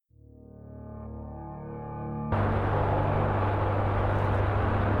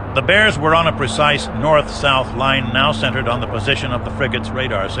The Bears were on a precise north-south line now centered on the position of the frigate's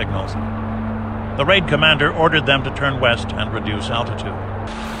radar signals. The raid commander ordered them to turn west and reduce altitude.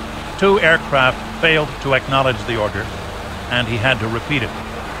 2 aircraft failed to acknowledge the order, and he had to repeat it.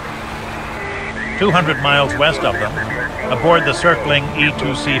 200 miles west of them, aboard the circling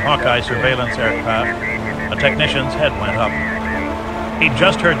E-2C Hawkeye surveillance aircraft, a technician's head went up. He'd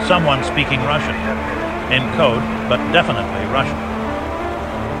just heard someone speaking Russian, in code, but definitely Russian.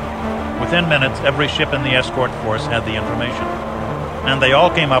 Within minutes, every ship in the escort force had the information, and they all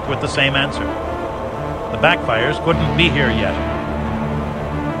came up with the same answer. The backfires couldn't be here yet.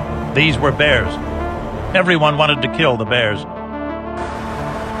 These were Bears. Everyone wanted to kill the Bears.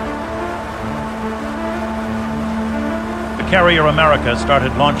 The carrier America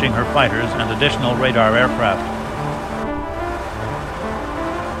started launching her fighters and additional radar aircraft.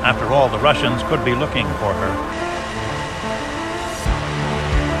 After all, the Russians could be looking for her.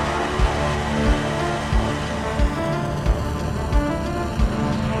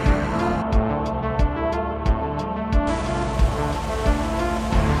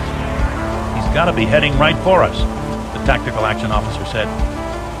 Got to be heading right for us, the tactical action officer said.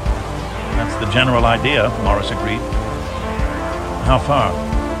 That's the general idea, Morris agreed. How far?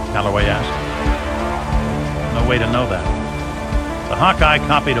 Calloway asked. No way to know that. The Hawkeye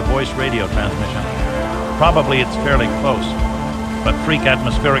copied a voice radio transmission. Probably it's fairly close, but freak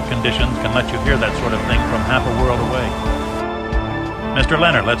atmospheric conditions can let you hear that sort of thing from half a world away. Mr.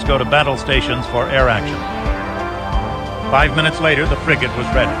 Leonard, let's go to battle stations for air action. 5 minutes later, the frigate was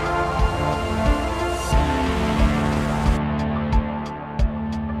ready.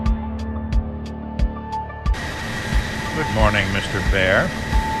 Good morning, Mr. Bear.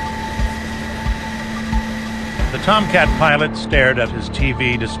 The Tomcat pilot stared at his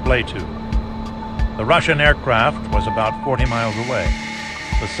TV display tube. The Russian aircraft was about 40 miles away,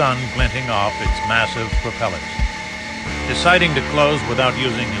 the sun glinting off its massive propellers. Deciding to close without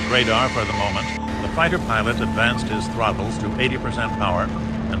using his radar for the moment, the fighter pilot advanced his throttles to 80% power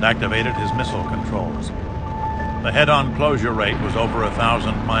and activated his missile controls. The head-on closure rate was over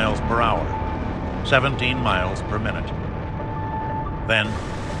 1,000 miles per hour, 17 miles per minute. Then,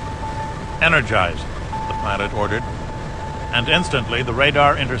 energize, the pilot ordered, and instantly the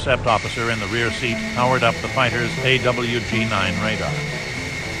radar intercept officer in the rear seat powered up the fighter's AWG-9 radar.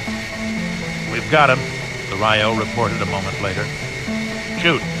 We've got him, the RIO reported a moment later.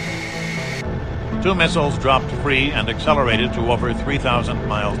 Shoot. 2 missiles dropped free and accelerated to over 3,000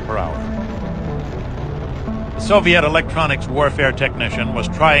 miles per hour. The Soviet electronics warfare technician was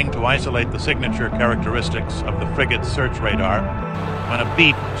trying to isolate the signature characteristics of the frigate's search radar when a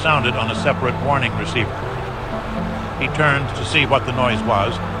beep sounded on a separate warning receiver. He turned to see what the noise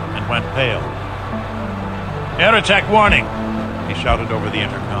was and went pale. Air attack warning, he shouted over the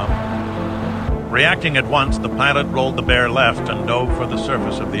intercom. Reacting at once, the pilot rolled the Bear left and dove for the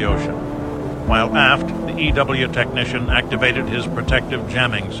surface of the ocean, while aft, the EW technician activated his protective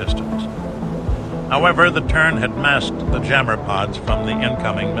jamming systems. However, the turn had masked the jammer pods from the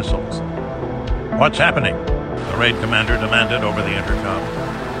incoming missiles. What's happening? The raid commander demanded over the intercom.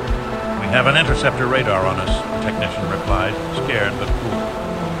 We have an interceptor radar on us, the technician replied, scared but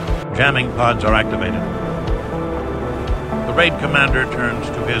cool. Jamming pods are activated. The raid commander turned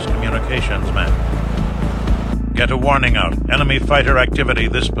to his communications man. Get a warning out. Enemy fighter activity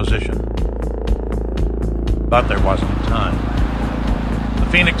this position. But there wasn't time. The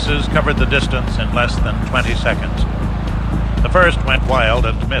Phoenixes covered the distance in less than 20 seconds. The first went wild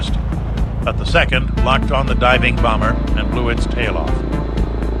and missed, but the second locked on the diving bomber and blew its tail off.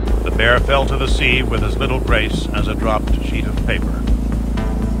 The Bear fell to the sea with as little grace as a dropped sheet of paper.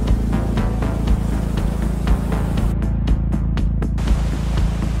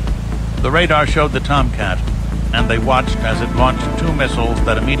 The radar showed the Tomcat, and they watched as it launched 2 missiles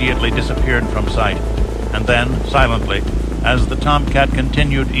that immediately disappeared from sight, and then, silently, as the Tomcat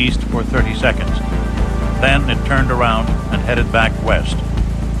continued east for 30 seconds. Then it turned around and headed back west.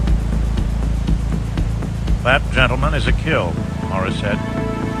 That, gentleman, is a kill, Morris said.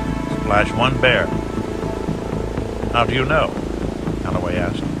 Splash 1 Bear. How do you know? Calloway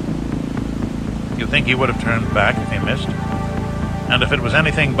asked. You think he would have turned back if he missed? And if it was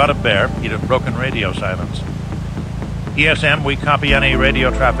anything but a Bear, he'd have broken radio silence. ESM, we copy any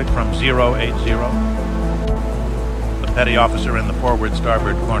radio traffic from 080. The petty officer in the forward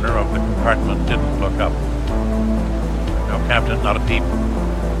starboard corner of the compartment didn't look up. No, Captain, not a peep.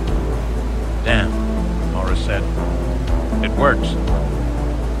 Damn, Morris said. It works.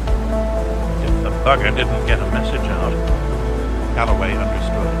 If the bugger didn't get a message out, Calloway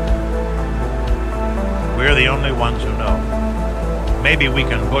understood. We're the only ones who know. Maybe we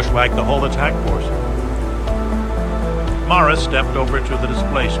can bushwhack the whole attack force. Morris stepped over to the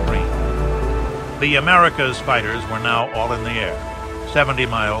display screen. The America's fighters were now all in the air, 70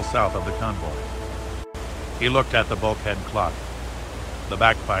 miles south of the convoy. He looked at the bulkhead clock. The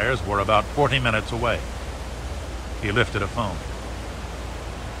backfires were about 40 minutes away. He lifted a phone.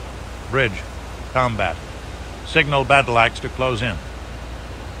 Bridge, combat. Signal Battle Axe to close in.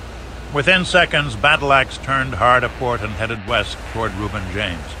 Within seconds, Battle Axe turned hard aport and headed west toward Reuben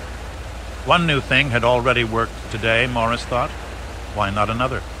James. One new thing had already worked today, Morris thought. Why not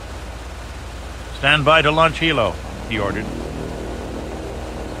another? Stand by to launch helo, he ordered.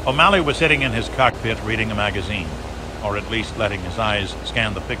 O'Malley was sitting in his cockpit reading a magazine, or at least letting his eyes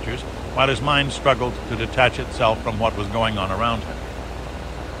scan the pictures, while his mind struggled to detach itself from what was going on around him.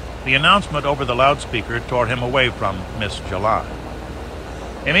 The announcement over the loudspeaker tore him away from Miss July.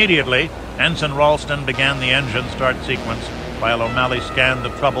 Immediately, Ensign Ralston began the engine start sequence while O'Malley scanned the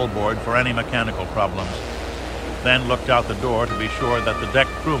trouble board for any mechanical problems, then looked out the door to be sure that the deck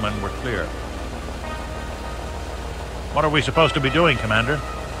crewmen were clear. "What are we supposed to be doing, Commander?"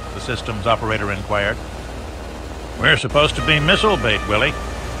 the systems operator inquired. "We're supposed to be missile bait, Willie,"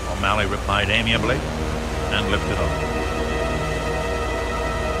 O'Malley replied amiably, and lifted off.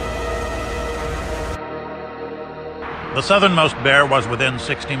 The southernmost bear was within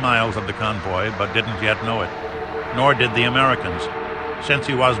 60 miles of the convoy, but didn't yet know it. Nor did the Americans, since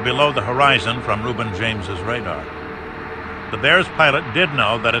he was below the horizon from Reuben James's radar. The Bear's pilot did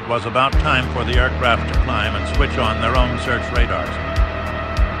know that it was about time for the aircraft to climb and switch on their own search radars.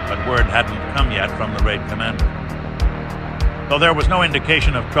 But word hadn't come yet from the raid commander. Though there was no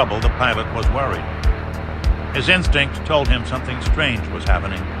indication of trouble, the pilot was worried. His instinct told him something strange was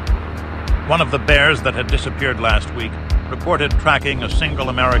happening. One of the Bears that had disappeared last week reported tracking a single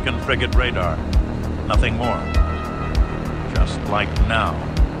American frigate radar. Nothing more. Just like now.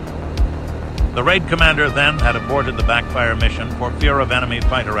 The raid commander then had aborted the backfire mission for fear of enemy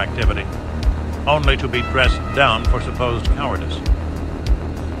fighter activity, only to be dressed down for supposed cowardice.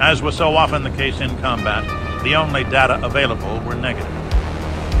 As was so often the case in combat, the only data available were negative.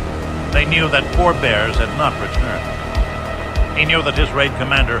 They knew that 4 Bears had not returned. He knew that his raid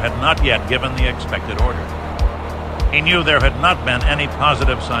commander had not yet given the expected order. He knew there had not been any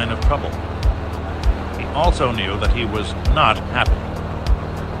positive sign of trouble. He also knew that he was not happy.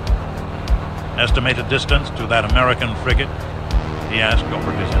 "Estimated distance to that American frigate?" he asked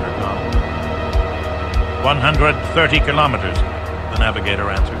over his intercom. 130 kilometers, the navigator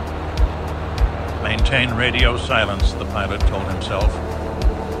answered. "Maintain radio silence," the pilot told himself.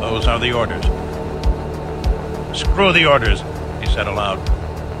 "Those are the orders." "Screw the orders," he said aloud.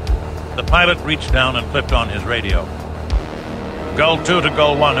 The pilot reached down and flipped on his radio. "Gull 2 to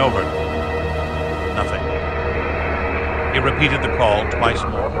Gull 1, over." Nothing. He repeated the call twice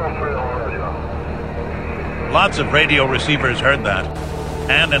more. Lots of radio receivers heard that,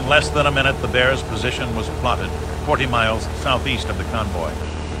 and in less than a minute the Bear's position was plotted 40 miles southeast of the convoy.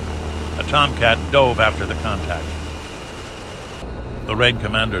 A Tomcat dove after the contact. The raid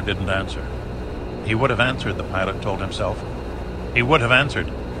commander didn't answer. He would have answered, the pilot told himself. He would have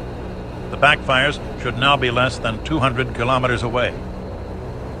answered. The backfires should now be less than 200 kilometers away.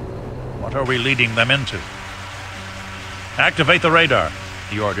 What are we leading them into? "Activate the radar,"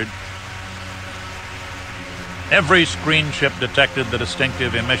 he ordered. Every screen chip detected the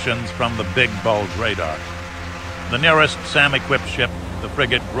distinctive emissions from the Big Bulge radar. The nearest SAM-equipped ship, the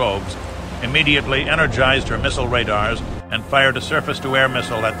frigate Groves, immediately energized her missile radars and fired a surface-to-air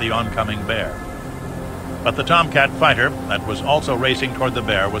missile at the oncoming Bear. But the Tomcat fighter that was also racing toward the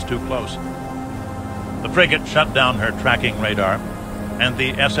Bear was too close. The frigate shut down her tracking radar, and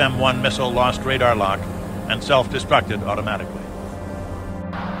the SM-1 missile lost radar lock and self-destructed automatically.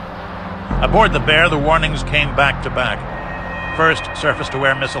 Aboard the Bear, the warnings came back to back. First,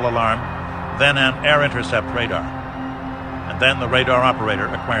 surface-to-air missile alarm, then an air intercept radar. And then the radar operator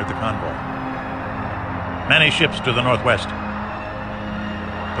acquired the convoy. Many ships to the northwest.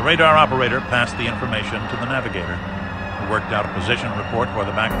 The radar operator passed the information to the navigator, who worked out a position report for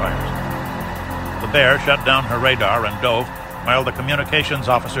the backfires. The Bear shut down her radar and dove, while the communications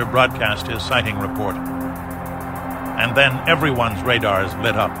officer broadcast his sighting report. And then everyone's radars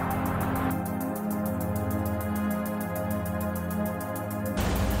lit up.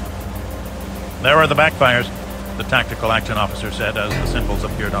 "There are the backfires," the tactical action officer said as the symbols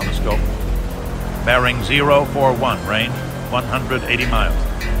appeared on the scope. "Bearing 041, range 180 miles.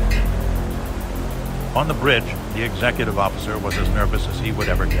 On the bridge, the executive officer was as nervous as he would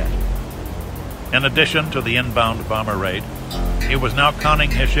ever get. In addition to the inbound bomber raid, he was now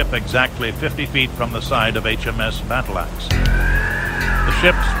conning his ship exactly 50 feet from the side of HMS Battle Axe.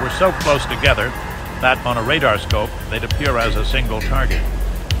 ships were so close together that on a radar scope they'd appear as a single target.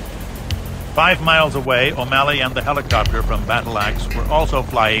 5 miles away, O'Malley and the helicopter from Battle Axe were also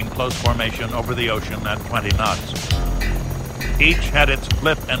flying close formation over the ocean at 20 knots. Each had its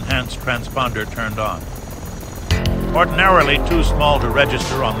blip-enhanced transponder turned on. Ordinarily too small to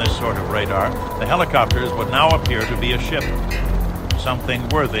register on this sort of radar, the helicopters would now appear to be a ship, something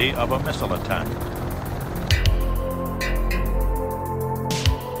worthy of a missile attack.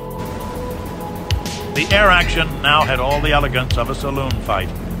 The air action now had all the elegance of a saloon fight.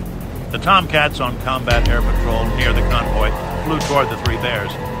 The Tomcats on combat air patrol near the convoy flew toward the three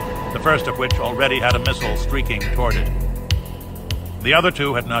bears, the first of which already had a missile streaking toward it. The other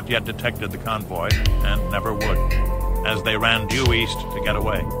two had not yet detected the convoy, and never would, as they ran due east to get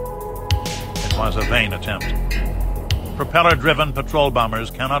away. It was a vain attempt. Propeller-driven patrol bombers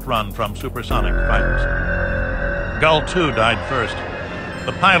cannot run from supersonic fighters. Gull 2 died first.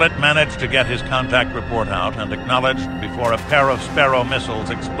 The pilot managed to get his contact report out and acknowledged before a pair of Sparrow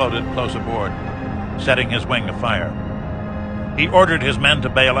missiles exploded close aboard, setting his wing afire. He ordered his men to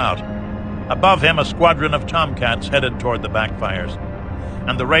bail out. Above him, a squadron of Tomcats headed toward the backfires,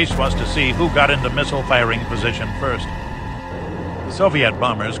 and the race was to see who got into missile-firing position first. The Soviet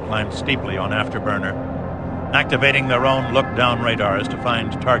bombers climbed steeply on Afterburner, activating their own look-down radars to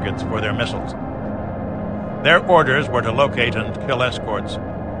find targets for their missiles. Their orders were to locate and kill escorts,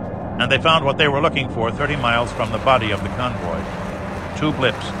 and they found what they were looking for 30 miles from the body of the convoy. 2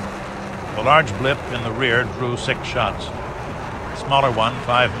 blips. The large blip in the rear drew 6 shots. The smaller one,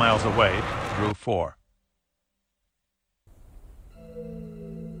 5 miles away, drew 4.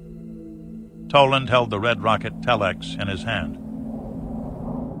 Toland held the red rocket Telex in his hand.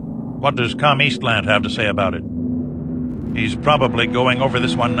 What does Com Eastland have to say about it? He's probably going over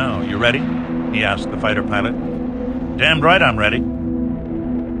this one now. You ready? He asked the fighter pilot. Damned right I'm ready.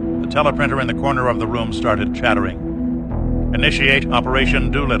 The teleprinter in the corner of the room started chattering. Initiate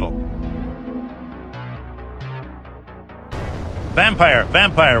Operation Doolittle. Vampire!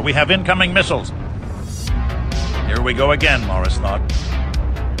 Vampire! We have incoming missiles! Here we go again, Morris thought.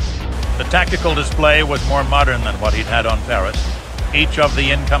 The tactical display was more modern than what he'd had on Ferris. Each of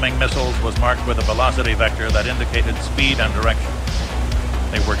the incoming missiles was marked with a velocity vector that indicated speed and direction.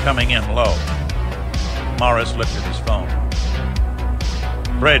 They were coming in low. Morris lifted his phone.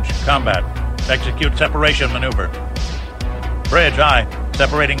 Bridge, combat. Execute separation maneuver. Bridge, aye.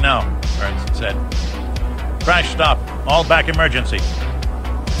 Separating now, Ernst said. Crash stop. All back emergency.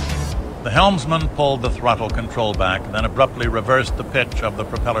 The helmsman pulled the throttle control back, then abruptly reversed the pitch of the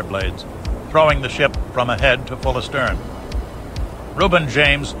propeller blades, throwing the ship from ahead to full astern. Reuben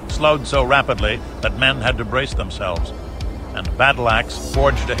James slowed so rapidly that men had to brace themselves, and Battle Axe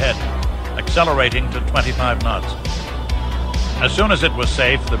forged ahead, accelerating to 25 knots. As soon as it was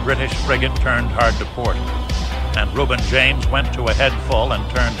safe, the British frigate turned hard to port, and Reuben James went to a head full and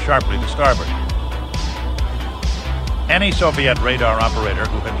turned sharply to starboard. Any Soviet radar operator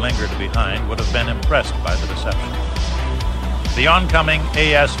who had lingered behind would have been impressed by the deception. The oncoming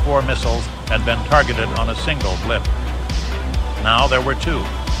AS-4 missiles had been targeted on a single blip. Now there were 2,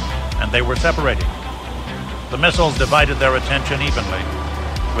 and they were separating. The missiles divided their attention evenly,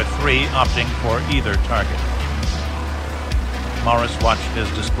 with 3 opting for either target. Morris watched his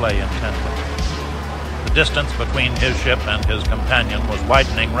display intently. The distance between his ship and his companion was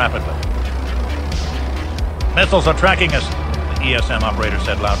widening rapidly. Missiles are tracking us, the ESM operator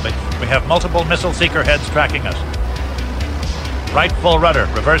said loudly. We have multiple missile seeker heads tracking us. Right full rudder,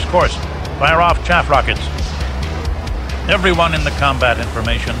 reverse course. Fire off chaff rockets. Everyone in the combat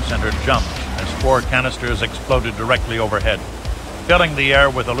information center jumped as 4 canisters exploded directly overhead, filling the air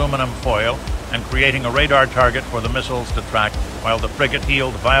with aluminum foil and creating a radar target for the missiles to track while the frigate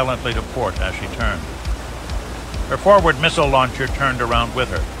heeled violently to port as she turned. Her forward missile launcher turned around with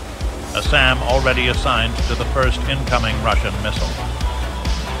her, a SAM already assigned to the first incoming Russian missile.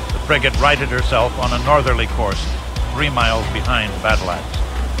 The frigate righted herself on a northerly course, 3 miles behind Battle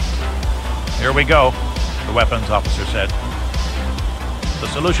Axe. Here we go, the weapons officer said. The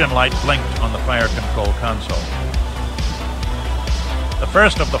solution light blinked on the fire control console. The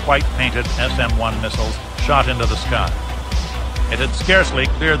first of the white-painted SM-1 missiles shot into the sky. It had scarcely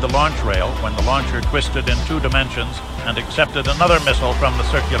cleared the launch rail when the launcher twisted in 2 dimensions and accepted another missile from the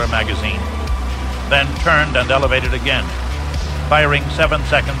circular magazine, then turned and elevated again, firing 7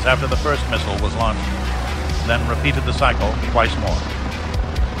 seconds after the first missile was launched, then repeated the cycle twice more.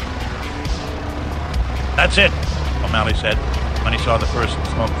 That's it, O'Malley said when he saw the first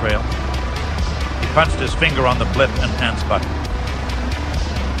smoke trail. He punched his finger on the blip enhance button.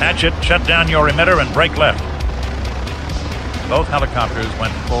 Hatchet, shut down your emitter and brake left. both helicopters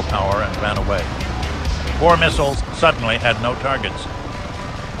went full power and ran away. 4 missiles suddenly had no targets.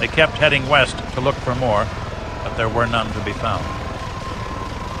 They kept heading west to look for more, but there were none to be found.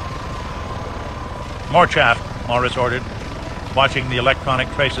 More chaff, Morris ordered, watching the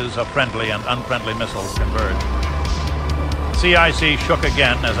electronic traces of friendly and unfriendly missiles converge. CIC shook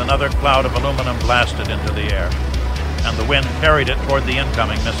again as another cloud of aluminum blasted into the air, and the wind carried it toward the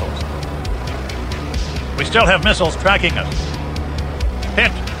incoming missiles. "We still have missiles tracking us."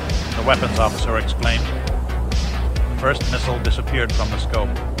 "Hit!" the weapons officer exclaimed. The first missile disappeared from the scope,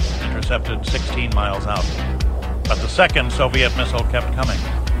 intercepted 16 miles out. But the second Soviet missile kept coming.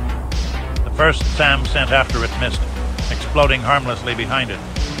 The first SAM sent after it missed, exploding harmlessly behind it,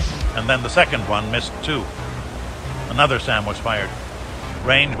 and then the second one missed too. Another SAM was fired.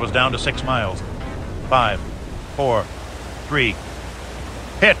 Range was down to 6 miles. 5, 4, 3.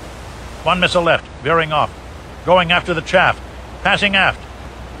 Hit! 1 missile left, veering off, going after the chaff, passing aft.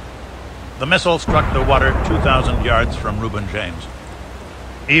 The missile struck the water 2,000 yards from Reuben James.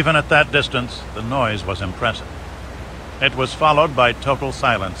 Even at that distance, the noise was impressive. It was followed by total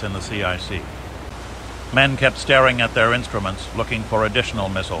silence in the CIC. Men kept staring at their instruments, looking for additional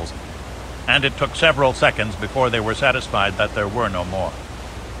missiles, and it took several seconds before they were satisfied that there were no more.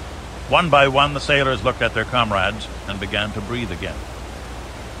 One by one, the sailors looked at their comrades and began to breathe again.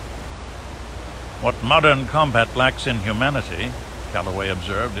 "What modern combat lacks in humanity," Calloway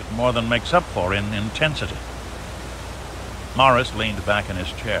observed, "it more than makes up for in intensity." Morris leaned back in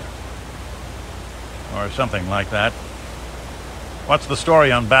his chair. "Or something like that. What's the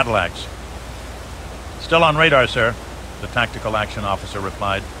story on Battle Axe?" "Still on radar, sir," the tactical action officer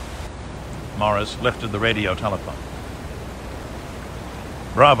replied. Morris lifted the radio telephone.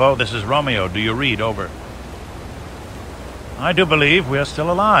 "Bravo, this is Romeo. Do you read? Over." "I do believe we are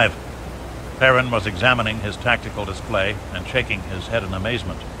still alive." Perrin was examining his tactical display and shaking his head in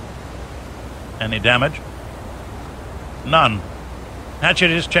amazement. "Any damage?" "None.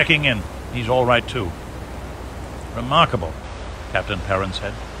 Hatchett is checking in. He's all right, too." "Remarkable," Captain Perrin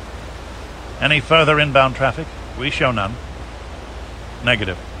said. "Any further inbound traffic?" "We show none."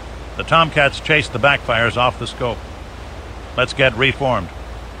 "Negative. The Tomcats chased the backfires off the scope. Let's get reformed."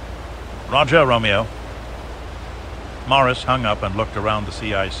 "Roger, Romeo." Morris hung up and looked around the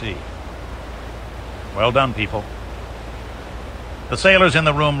CIC. "Well done, people." The sailors in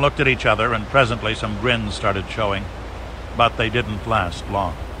the room looked at each other, and presently some grins started showing, but they didn't last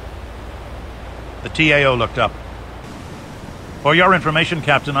long. The TAO looked up. "For your information,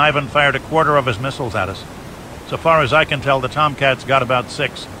 Captain, Ivan fired a quarter of his missiles at us. So far as I can tell, the Tomcats got about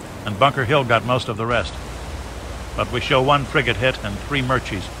 6, and Bunker Hill got most of the rest. But we show 1 frigate hit and 3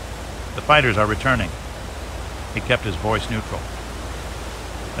 Murcheys. The fighters are returning." He kept his voice neutral.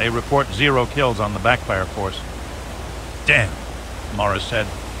 "They report 0 kills on the backfire force." "Damn," Morris said.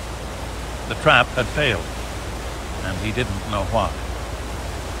 The trap had failed, and he didn't know why.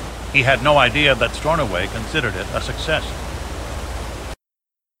 He had no idea that Stornoway considered it a success.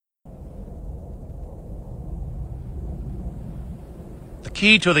 The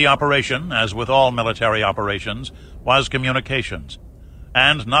key to the operation, as with all military operations, was communications,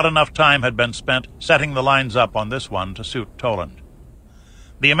 and not enough time had been spent setting the lines up on this one to suit Toland.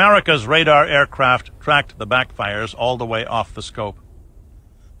 The America's radar aircraft tracked the backfires all the way off the scope.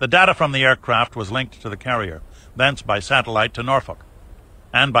 The data from the aircraft was linked to the carrier, thence by satellite to Norfolk,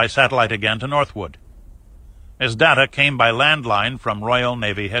 and by satellite again to Northwood. His data came by landline from Royal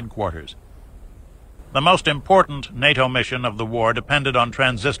Navy headquarters. The most important NATO mission of the war depended on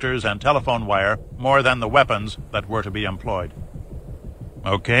transistors and telephone wire more than the weapons that were to be employed.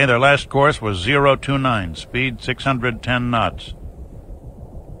 Okay, their last course was 029, speed 610 knots.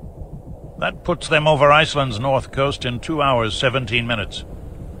 That puts them over Iceland's north coast in 2 hours, 17 minutes.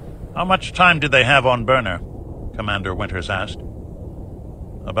 How much time did they have on burner? Commander Winters asked.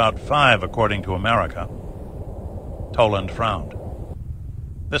 About 5, according to America. Toland frowned.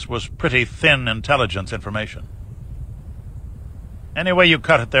 This was pretty thin intelligence information. Any way you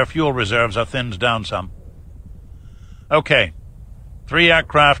cut it, their fuel reserves are thinned down some. Okay. 3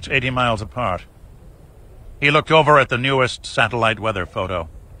 aircraft 80 miles apart. He looked over at the newest satellite weather photo.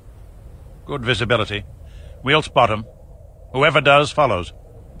 Good visibility. We'll spot 'em. Whoever does follows.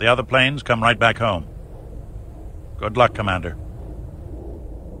 The other planes come right back home. Good luck, Commander.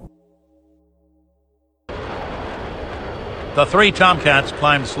 The 3 Tomcats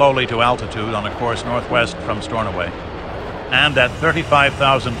climbed slowly to altitude on a course northwest from Stornoway, and at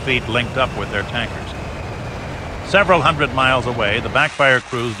 35,000 feet linked up with their tankers. Several hundred miles away, the backfire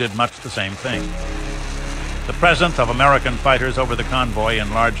crews did much the same thing. The presence of American fighters over the convoy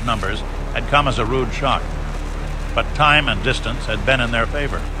in large numbers had come as a rude shock. but time and distance had been in their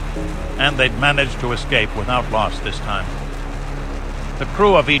favor, and they'd managed to escape without loss this time. The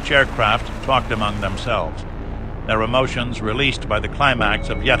crew of each aircraft talked among themselves, their emotions released by the climax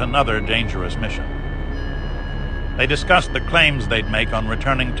of yet another dangerous mission. They discussed the claims they'd make on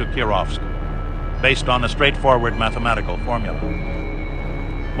returning to Kirovsk, based on a straightforward mathematical formula.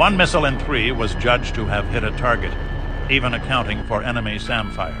 One missile in 3 was judged to have hit a target, even accounting for enemy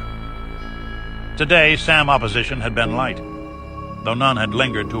SAM fire. Today, SAM opposition had been light, though none had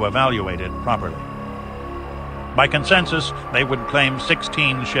lingered to evaluate it properly. By consensus, they would claim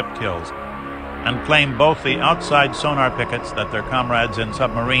 16 ship kills, and claim both the outside sonar pickets that their comrades in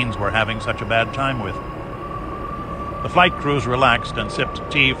submarines were having such a bad time with. The flight crews relaxed and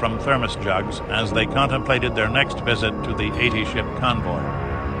sipped tea from thermos jugs as they contemplated their next visit to the 80-ship convoy.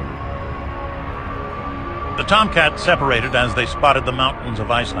 The Tomcats separated as they spotted the mountains of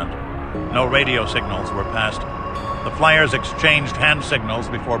Iceland. No radio signals were passed. The flyers exchanged hand signals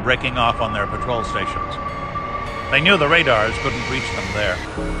before breaking off on their patrol stations. They knew the radars couldn't reach them there.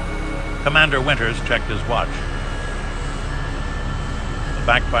 Commander Winters checked his watch. The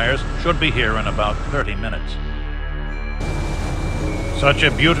backfires should be here in about 30 minutes. Such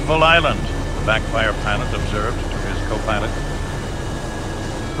a beautiful island, the backfire pilot observed to his co-pilot.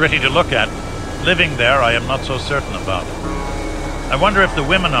 Pretty to look at. Living there, I am not so certain about. I wonder if the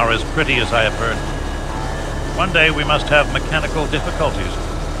women are as pretty as I have heard. One day we must have mechanical difficulties.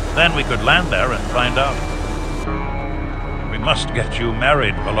 Then we could land there and find out. We must get you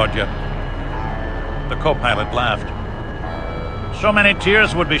married, Volodya. The co-pilot laughed. So many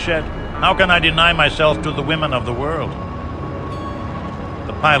tears would be shed. How can I deny myself to the women of the world?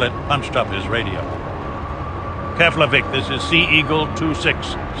 The pilot punched up his radio. Keflavik, this is Sea Eagle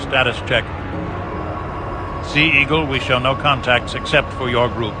 26. Status check. Sea Eagle, we show no contacts except for your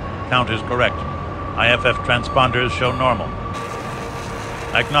group. Count is correct. IFF transponders show normal.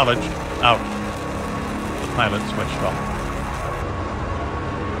 Acknowledged. Out. The pilot switched off.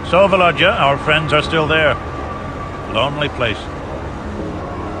 So, Volodya, our friends are still there. Lonely place.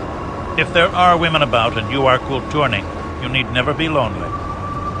 If there are women about and you are Kulturny, you need never be lonely.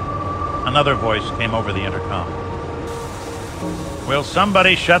 Another voice came over the intercom. Will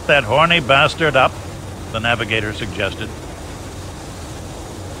somebody shut that horny bastard up? The navigator suggested.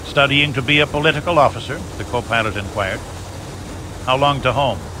 Studying to be a political officer? The co-pilot inquired. How long to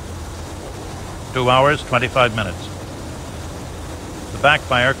home? 2 hours, 25 minutes. The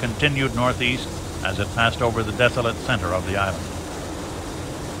backfire continued northeast as it passed over the desolate center of the island.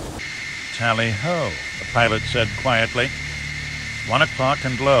 Tally-ho, the pilot said quietly. 1 o'clock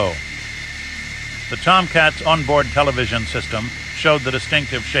and low. The Tomcat's onboard television system showed the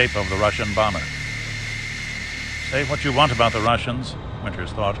distinctive shape of the Russian bomber. Say what you want about the Russians,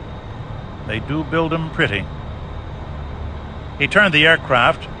 Winters thought. They do build 'em pretty. He turned the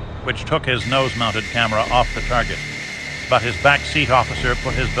aircraft, which took his nose-mounted camera off the target, but his back seat officer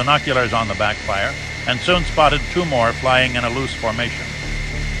put his binoculars on the backfire and soon spotted 2 more flying in a loose formation.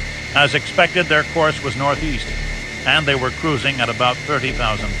 As expected, their course was northeast, and they were cruising at about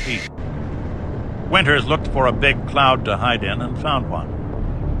 30,000 feet. Winters looked for a big cloud to hide in and found one.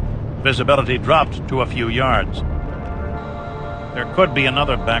 Visibility dropped to a few yards. There could be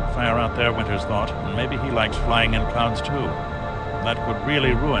another backfire out there, Winters thought, and maybe he likes flying in clouds too. That would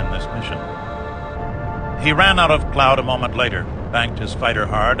really ruin this mission. He ran out of cloud a moment later, banked his fighter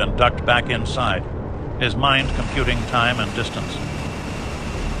hard, and ducked back inside, his mind computing time and distance.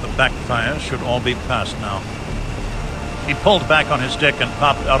 The backfires should all be past now. He pulled back on his stick and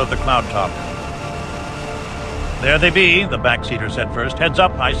popped out of the cloud top. There they be, the backseater said first. Heads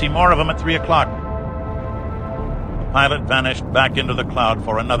up, I see more of them at 3 o'clock. The pilot vanished back into the cloud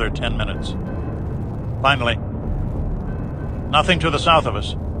for another 10 minutes. Finally, nothing to the south of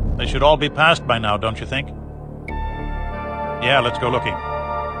us. They should all be past by now, don't you think? Yeah, let's go looking.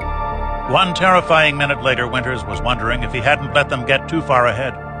 1 terrifying minute later, Winters was wondering if he hadn't let them get too far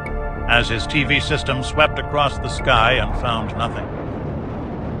ahead, as his TV system swept across the sky and found nothing.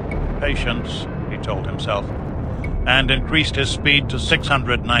 Patience, he told himself, and increased his speed to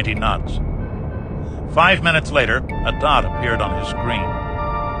 690 knots. 5 minutes later, a dot appeared on his screen.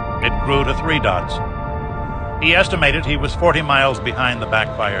 It grew to 3 dots. He estimated he was 40 miles behind the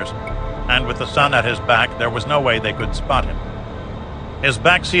backfires, and with the sun at his back, there was no way they could spot him. His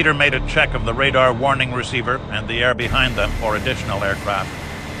backseater made a check of the radar warning receiver and the air behind them for additional aircraft,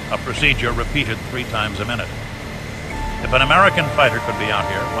 a procedure repeated 3 times a minute. If an American fighter could be out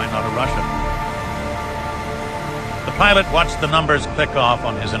here, why not a Russian? The pilot watched the numbers click off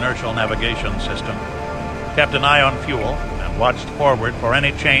on his inertial navigation system, kept an eye on fuel, and watched forward for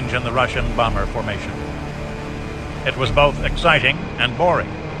any change in the Russian bomber formation. It was both exciting and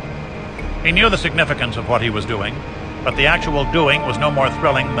boring. He knew the significance of what he was doing, but the actual doing was no more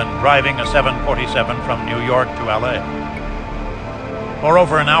thrilling than driving a 747 from New York to LA. For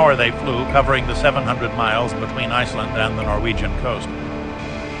over an hour they flew, covering the 700 miles between Iceland and the Norwegian coast.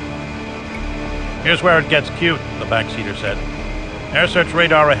 "Here's where it gets cute," the backseater said. "Air search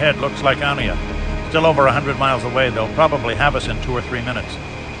radar ahead looks like Ania. Still over 100 miles away. They'll probably have us in 2 or 3 minutes."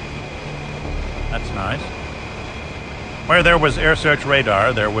 "That's nice." Where there was air search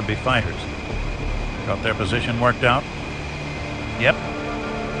radar, there would be fighters. "Got their position worked out?" "Yep."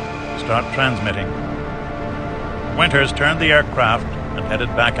 "Start transmitting." Winters turned the aircraft and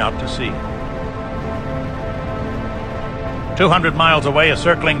headed back out to sea. 200 miles away, a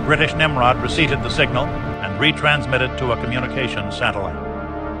circling British Nimrod received the signal and retransmitted to a communications satellite.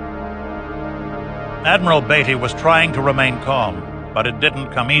 Admiral Beatty was trying to remain calm, but it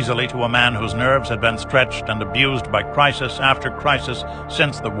didn't come easily to a man whose nerves had been stretched and abused by crisis after crisis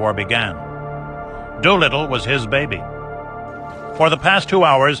since the war began. Doolittle was his baby. For the past 2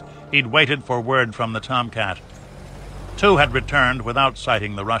 hours, he'd waited for word from the Tomcat. 2 had returned without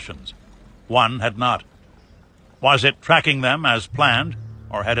sighting the Russians. 1 had not. Was it tracking them as planned,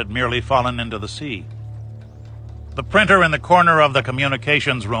 or had it merely fallen into the sea? The printer in the corner of the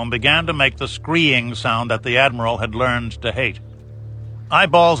communications room began to make the screeing sound that the Admiral had learned to hate.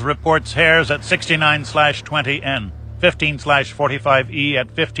 "Eyeballs reports Hares at 69/20N, 15/45E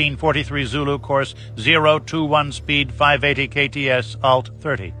at 1543 Zulu, course 021, speed 580 KTS, alt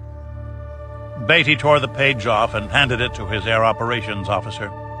 30. Beatty tore the page off and handed it to his air operations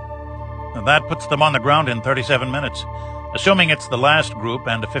officer. "That puts them on the ground in 37 minutes. Assuming it's the last group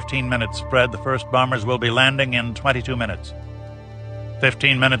and a 15-minute spread, the first bombers will be landing in 22 minutes.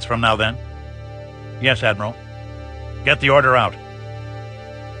 15 minutes from now, then?" "Yes, Admiral." "Get the order out."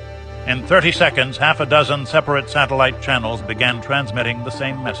 In 30 seconds, half a dozen separate satellite channels began transmitting the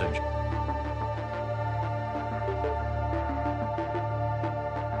same message.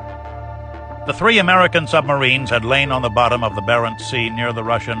 The 3 American submarines had lain on the bottom of the Barents Sea near the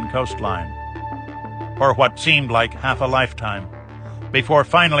Russian coastline for what seemed like half a lifetime, before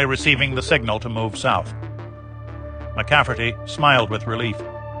finally receiving the signal to move south. McCafferty smiled with relief.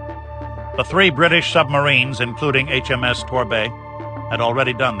 The 3 British submarines, including HMS Torbay, had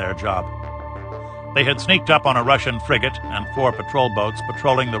already done their job. They had sneaked up on a Russian frigate and 4 patrol boats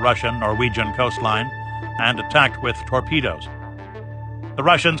patrolling the Russian-Norwegian coastline and attacked with torpedoes. The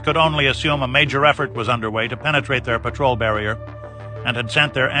Russians could only assume a major effort was underway to penetrate their patrol barrier and had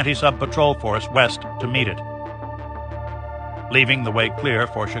sent their anti-sub patrol force west to meet it, leaving the way clear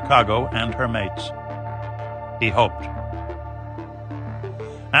for Chicago and her mates. He hoped.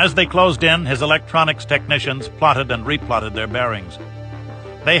 As they closed in, his electronics technicians plotted and replotted their bearings.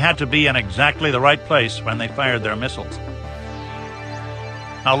 They had to be in exactly the right place when they fired their missiles.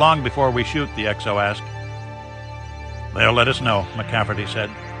 "How long before we shoot?" the XO asked. "They'll let us know," McCafferty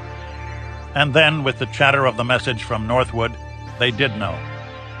said. And then, with the chatter of the message from Northwood, they did know.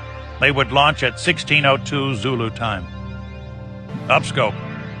 They would launch at 16:02 Zulu time. "Upscope."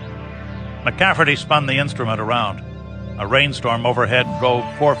 McCafferty spun the instrument around. A rainstorm overhead drove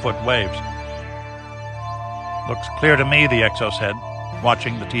 4-foot waves. "Looks clear to me," the XO said,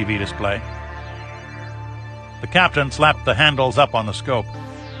 watching the TV display. The captain slapped the handles up on the scope.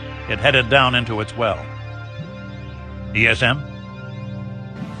 It headed down into its well. "ESM?"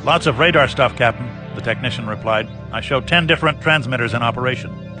 "Lots of radar stuff, Captain," the technician replied. "I show 10 different transmitters in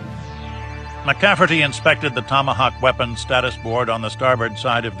operation." McCafferty inspected the Tomahawk weapons status board on the starboard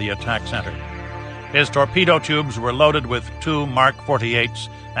side of the attack center. His torpedo tubes were loaded with 2 Mark 48s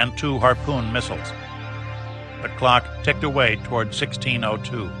and 2 Harpoon missiles. The clock ticked away toward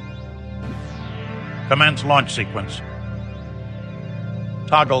 16:02. "Commence launch sequence."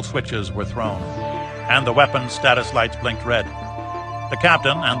 Toggle switches were thrown, and the weapons status lights blinked red. The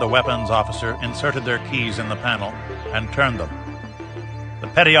captain and the weapons officer inserted their keys in the panel and turned them. The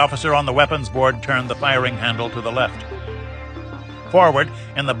petty officer on the weapons board turned the firing handle to the left. Forward,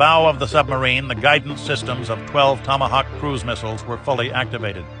 in the bow of the submarine, the guidance systems of 12 Tomahawk cruise missiles were fully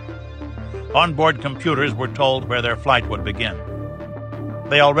activated. Onboard computers were told where their flight would begin.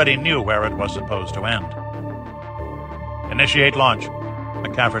 They already knew where it was supposed to end. "Initiate launch,"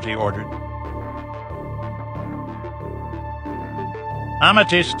 McCafferty ordered.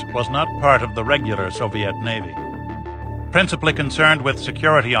 Amethyst was not part of the regular Soviet Navy. Principally concerned with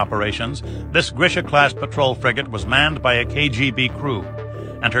security operations, this Grisha-class patrol frigate was manned by a KGB crew,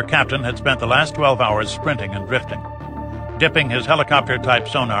 and her captain had spent the last 12 hours sprinting and drifting, dipping his helicopter-type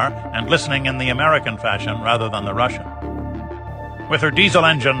sonar and listening in the American fashion rather than the Russian. With her diesel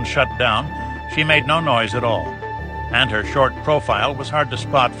engine shut down, she made no noise at all. and her short profile was hard to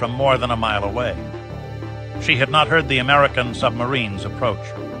spot from more than a mile away. She had not heard the American submarines approach.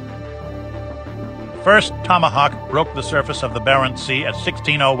 First Tomahawk broke the surface of the Barents Sea at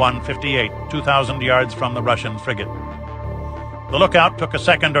 16:01:58, 2,000 yards from the Russian frigate. The lookout took a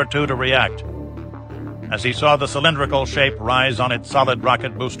second or two to react. As he saw the cylindrical shape rise on its solid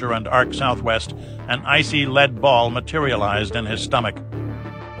rocket booster and arc southwest, an icy lead ball materialized in his stomach.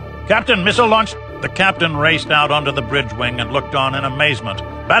 "Captain, missile launched!" The captain raced out onto the bridge wing and looked on in amazement.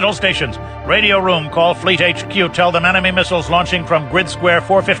 "Battle stations! Radio room, call Fleet HQ. Tell them enemy missiles launching from grid square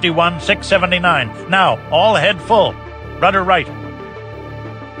 451, 679. Now, all head full. Rudder right."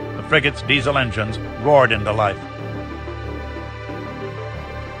 The frigate's diesel engines roared into life.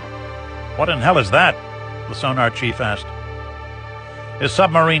 "What in hell is that?" the sonar chief asked. His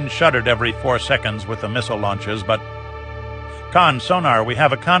submarine shuddered every 4 seconds with the missile launches, but... "Con, sonar, we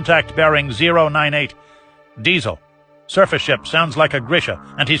have a contact bearing 098. Diesel. Surface ship, sounds like a Grisha,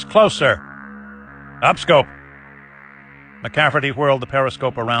 and he's close, sir." "Upscope." McCafferty whirled the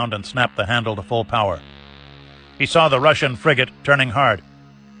periscope around and snapped the handle to full power. He saw the Russian frigate turning hard.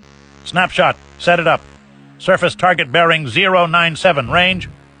 "Snapshot, set it up. Surface target bearing 097, range."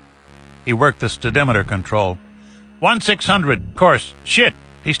 He worked the speedometer control. 1600, course. Shit,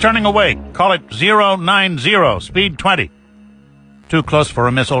 he's turning away. Call it 090, speed 20. Too close for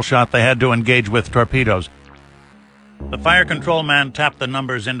a missile shot, they had to engage with torpedoes. The fire control man tapped the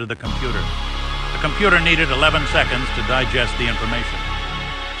numbers into the computer. The computer needed 11 seconds to digest the information.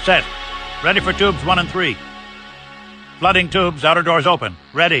 "Set. Ready for tubes 1 and 3. Flooding tubes, outer doors open.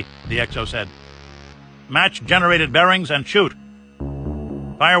 Ready," the XO said. "Match generated bearings and shoot.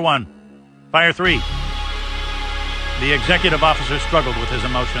 Fire 1. Fire 3. The executive officer struggled with his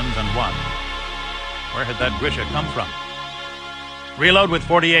emotions and won. Where had that Grisha come from? "Reload with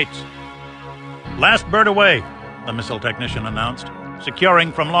 48s. "Last bird away," the missile technician announced.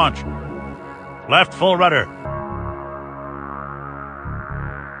 "Securing from launch. Left full rudder."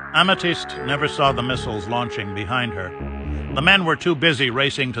 Amethyst never saw the missiles launching behind her. The men were too busy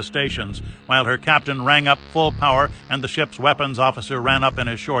racing to stations, while her captain rang up full power and the ship's weapons officer ran up in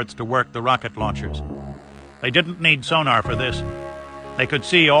his shorts to work the rocket launchers. They didn't need sonar for this. They could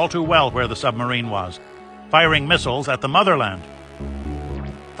see all too well where the submarine was, firing missiles at the motherland.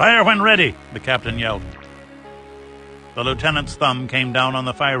 "Fire when ready," the captain yelled. The lieutenant's thumb came down on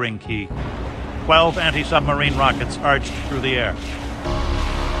the firing key. 12 anti-submarine rockets arched through the air.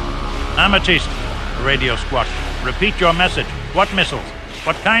 "Amethyst," the radio squawked. "Repeat your message. What missiles?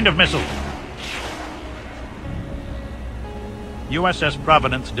 What kind of missiles?" USS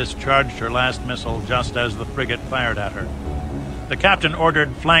Providence discharged her last missile just as the frigate fired at her. The captain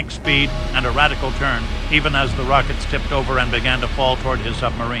ordered flank speed and a radical turn, even as the rockets tipped over and began to fall toward his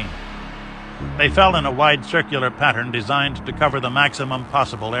submarine. They fell in a wide circular pattern designed to cover the maximum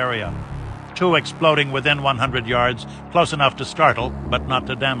possible area. 2 exploding within 100 yards, close enough to startle, but not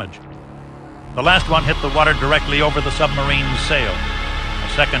to damage. The last one hit the water directly over the submarine's sail. A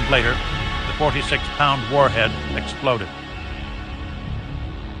second later, the 46-pound warhead exploded.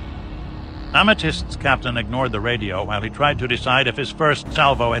 Amethyst's captain ignored the radio while he tried to decide if his first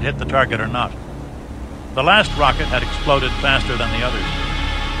salvo had hit the target or not. The last rocket had exploded faster than the others.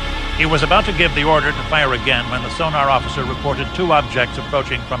 He was about to give the order to fire again when the sonar officer reported 2 objects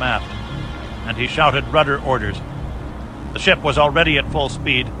approaching from aft, and he shouted rudder orders. The ship was already at full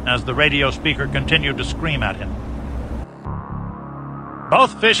speed as the radio speaker continued to scream at him.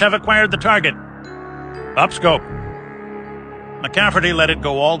 "Both fish have acquired the target. Upscope." McCafferty let it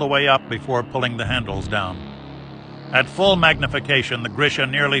go all the way up before pulling the handles down. At full magnification, the Grisha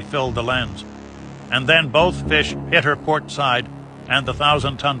nearly filled the lens, and then both fish hit her port side, and the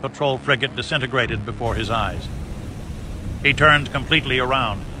 1,000-ton patrol frigate disintegrated before his eyes. He turned completely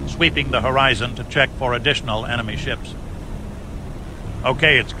around, sweeping the horizon to check for additional enemy ships.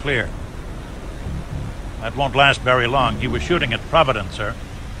 "Okay, it's clear." "That won't last very long. He was shooting at Providence, sir."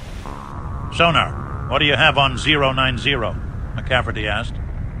 "Sonar, what do you have on 090? McCafferty asked.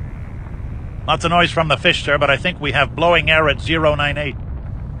 "Lots of noise from the fish, sir, but I think we have blowing air at 098.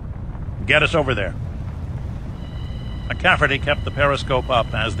 "Get us over there." McCafferty kept the periscope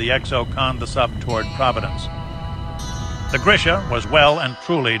up as the XO conned the sub toward Providence. The Grisha was well and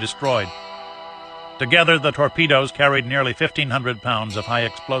truly destroyed. Together, the torpedoes carried nearly 1,500 pounds of high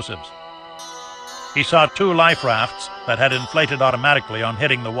explosives. He saw 2 life rafts that had inflated automatically on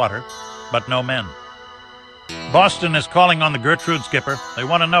hitting the water, but no men. "Boston is calling on the Gertrude, skipper. They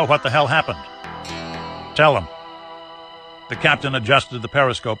want to know what the hell happened." "Tell them." The captain adjusted the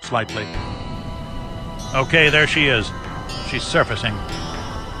periscope slightly. "Okay, there she is. She's surfacing.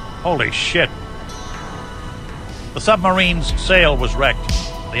 Holy shit." The submarine's sail was wrecked,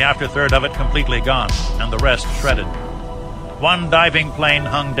 the after third of it completely gone, and the rest shredded. One diving plane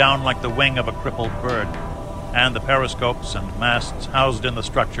hung down like the wing of a crippled bird, and the periscopes and masts housed in the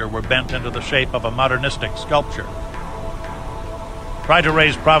structure were bent into the shape of a modernistic sculpture. Try to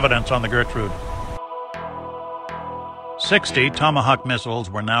raise Providence on the Gertrude. 60 Tomahawk missiles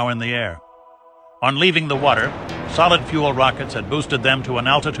were now in the air. On leaving the water, solid fuel rockets had boosted them to an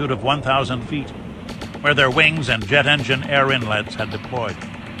altitude of 1,000 feet, where their wings and jet engine air inlets had deployed.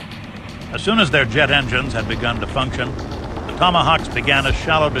 As soon as their jet engines had begun to function, the Tomahawks began a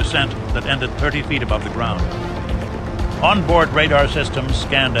shallow descent that ended 30 feet above the ground. Onboard radar systems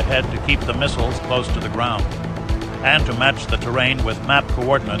scanned ahead to keep the missiles close to the ground, and to match the terrain with map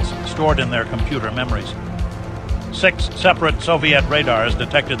coordinates stored in their computer memories. 6 separate Soviet radars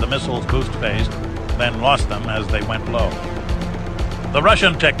detected the missile's boost phase, then lost them as they went low. The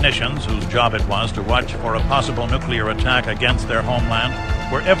Russian technicians, whose job it was to watch for a possible nuclear attack against their homeland,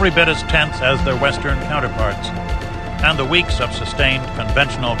 were every bit as tense as their Western counterparts, and the weeks of sustained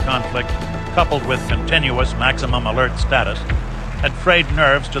conventional conflict, coupled with continuous maximum alert status, had frayed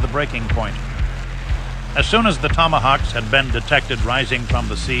nerves to the breaking point. As soon as the Tomahawks had been detected rising from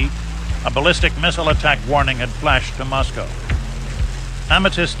the sea, a ballistic missile attack warning had flashed to Moscow.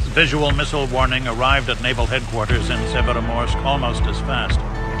 Amethyst's visual missile warning arrived at naval headquarters in Severomorsk almost as fast,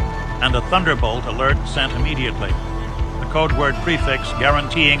 and a Thunderbolt alert sent immediately, the code word prefix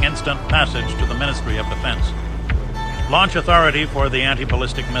guaranteeing instant passage to the Ministry of Defense. Launch authority for the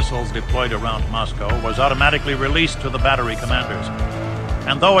anti-ballistic missiles deployed around Moscow was automatically released to the battery commanders,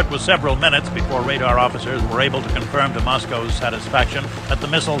 and though it was several minutes before radar officers were able to confirm to Moscow's satisfaction that the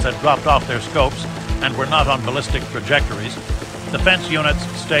missiles had dropped off their scopes and were not on ballistic trajectories, defense units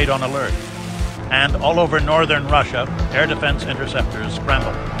stayed on alert, and all over northern Russia, air defense interceptors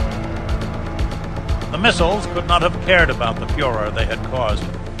scrambled. The missiles could not have cared about the furor they had caused.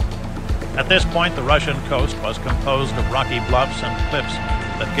 At this point, the Russian coast was composed of rocky bluffs and cliffs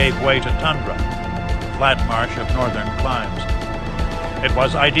that gave way to tundra, flat marsh of northern climes. It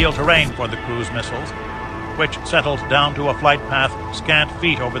was ideal terrain for the cruise missiles, which settled down to a flight path scant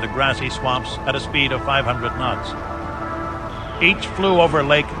feet over the grassy swamps at a speed of 500 knots. Each flew over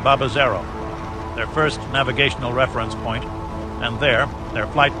Lake Babazero, their first navigational reference point, and there their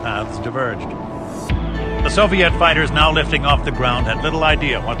flight paths diverged. The Soviet fighters now lifting off the ground had little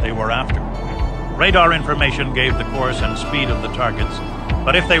idea what they were after. Radar information gave the course and speed of the targets,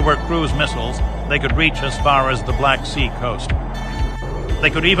 but if they were cruise missiles, they could reach as far as the Black Sea coast. They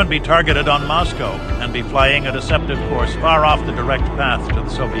could even be targeted on Moscow and be flying a deceptive course far off the direct path to the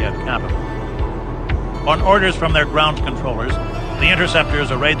Soviet capital. On orders from their ground controllers, the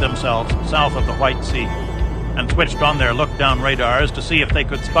interceptors arrayed themselves south of the White Sea and switched on their look-down radars to see if they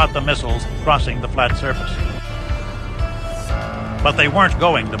could spot the missiles crossing the flat surface. But they weren't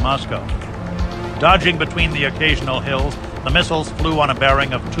going to Moscow. Dodging between the occasional hills, the missiles flew on a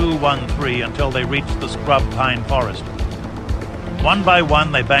bearing of 213 until they reached the scrub pine forest. One by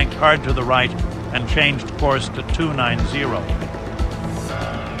one, they banked hard to the right and changed course to 290.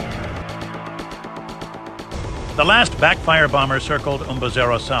 The last backfire bomber circled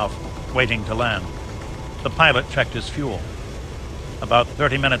Umbazero South, waiting to land. The pilot checked his fuel. About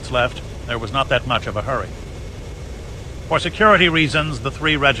 30 minutes left. There was not that much of a hurry. For security reasons, the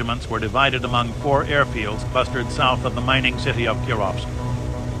 3 regiments were divided among 4 airfields clustered south of the mining city of Kirovsk.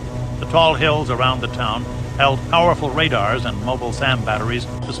 The tall hills around the town held powerful radars and mobile SAM batteries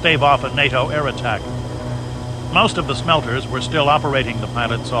to stave off a NATO air attack. Most of the smelters were still operating, the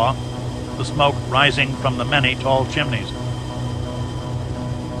pilot saw, the smoke rising from the many tall chimneys.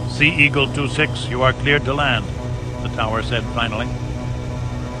 Sea Eagle 26, you are cleared to land, the tower said finally.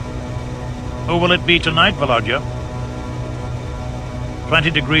 Who will it be tonight, Volodya?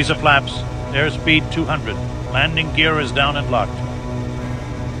 20 degrees of flaps, airspeed 200. Landing gear is down and locked.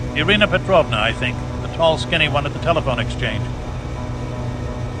 Irina Petrovna, I think, the tall, skinny one at the telephone exchange.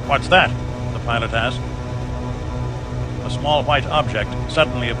 What's that? The pilot asked. A small white object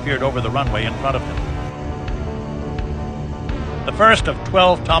suddenly appeared over the runway in front of him. The first of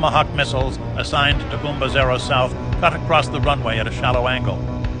 12 Tomahawk missiles assigned to Umbazero South cut across the runway at a shallow angle.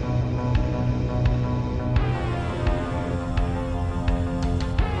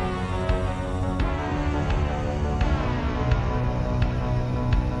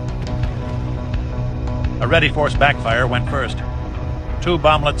 A ready force backfire went first. 2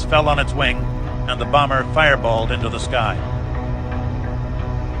 bomblets fell on its wing, and the bomber fireballed into the sky.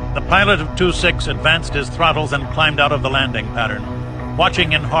 The pilot of 2-6 advanced his throttles and climbed out of the landing pattern,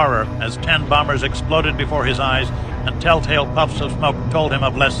 watching in horror as 10 bombers exploded before his eyes, and telltale puffs of smoke told him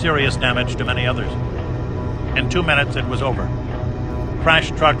of less serious damage to many others. In 2 minutes, it was over.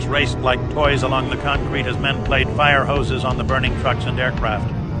 Crash trucks raced like toys along the concrete as men played fire hoses on the burning trucks and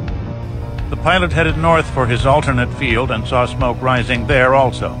aircraft. The pilot headed north for his alternate field and saw smoke rising there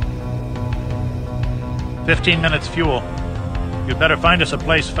also. 15 minutes fuel. You'd better find us a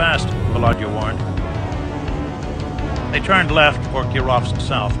place fast, Volodya warned. They turned left for Kirovsk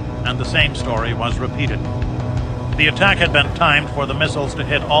South, and the same story was repeated. The attack had been timed for the missiles to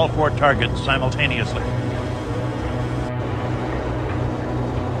hit all 4 targets simultaneously.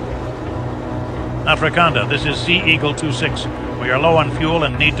 Afrikanda, this is Sea Eagle 26. We are low on fuel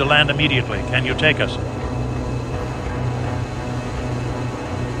and need to land immediately. Can you take us?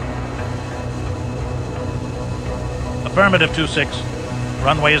 Affirmative, 26.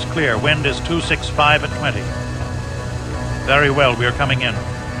 Runway is clear. Wind is 265 at 20. Very well, we are coming in.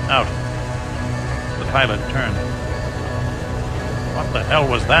 Out. The pilot turned. What the hell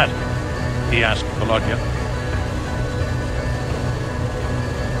was that? He asked Volodya.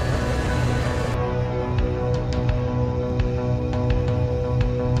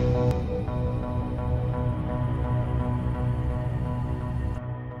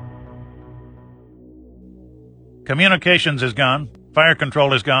 Communications is gone. Fire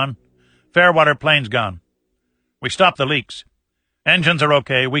control is gone. Fairwater plane's gone. We stopped the leaks. Engines are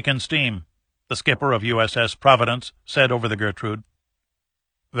okay. We can steam, the skipper of USS Providence said over the Gertrude.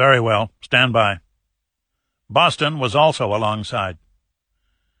 Very well. Stand by. Boston was also alongside.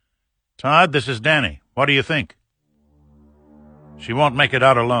 Todd, this is Danny. What do you think? She won't make it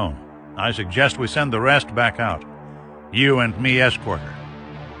out alone. I suggest we send the rest back out. You and me escort her.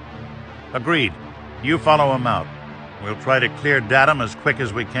 Agreed. You follow him out. We'll try to clear Datum as quick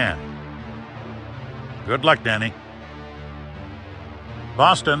as we can. Good luck, Danny.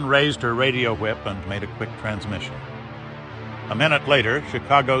 Boston raised her radio whip and made a quick transmission. A minute later,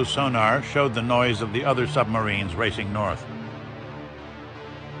 Chicago's sonar showed the noise of the other submarines racing north.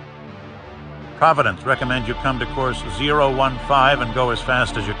 Providence, recommend you come to course 015 and go as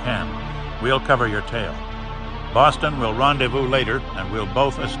fast as you can. We'll cover your tail. Boston will rendezvous later, and we'll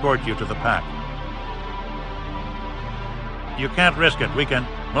both escort you to the pack. You can't risk it. We can...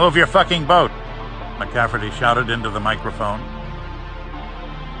 Move your fucking boat, McCafferty shouted into the microphone.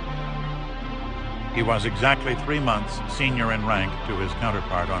 He was exactly 3 months senior in rank to his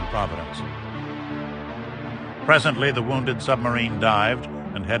counterpart on Providence. Presently, the wounded submarine dived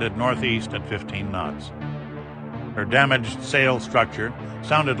and headed northeast at 15 knots. Her damaged sail structure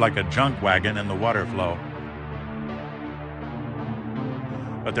sounded like a junk wagon in the water flow.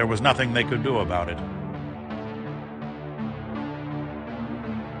 But there was nothing they could do about it.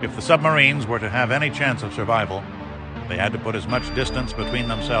 If the submarines were to have any chance of survival, they had to put as much distance between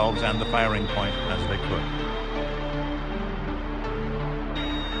themselves and the firing point as they could.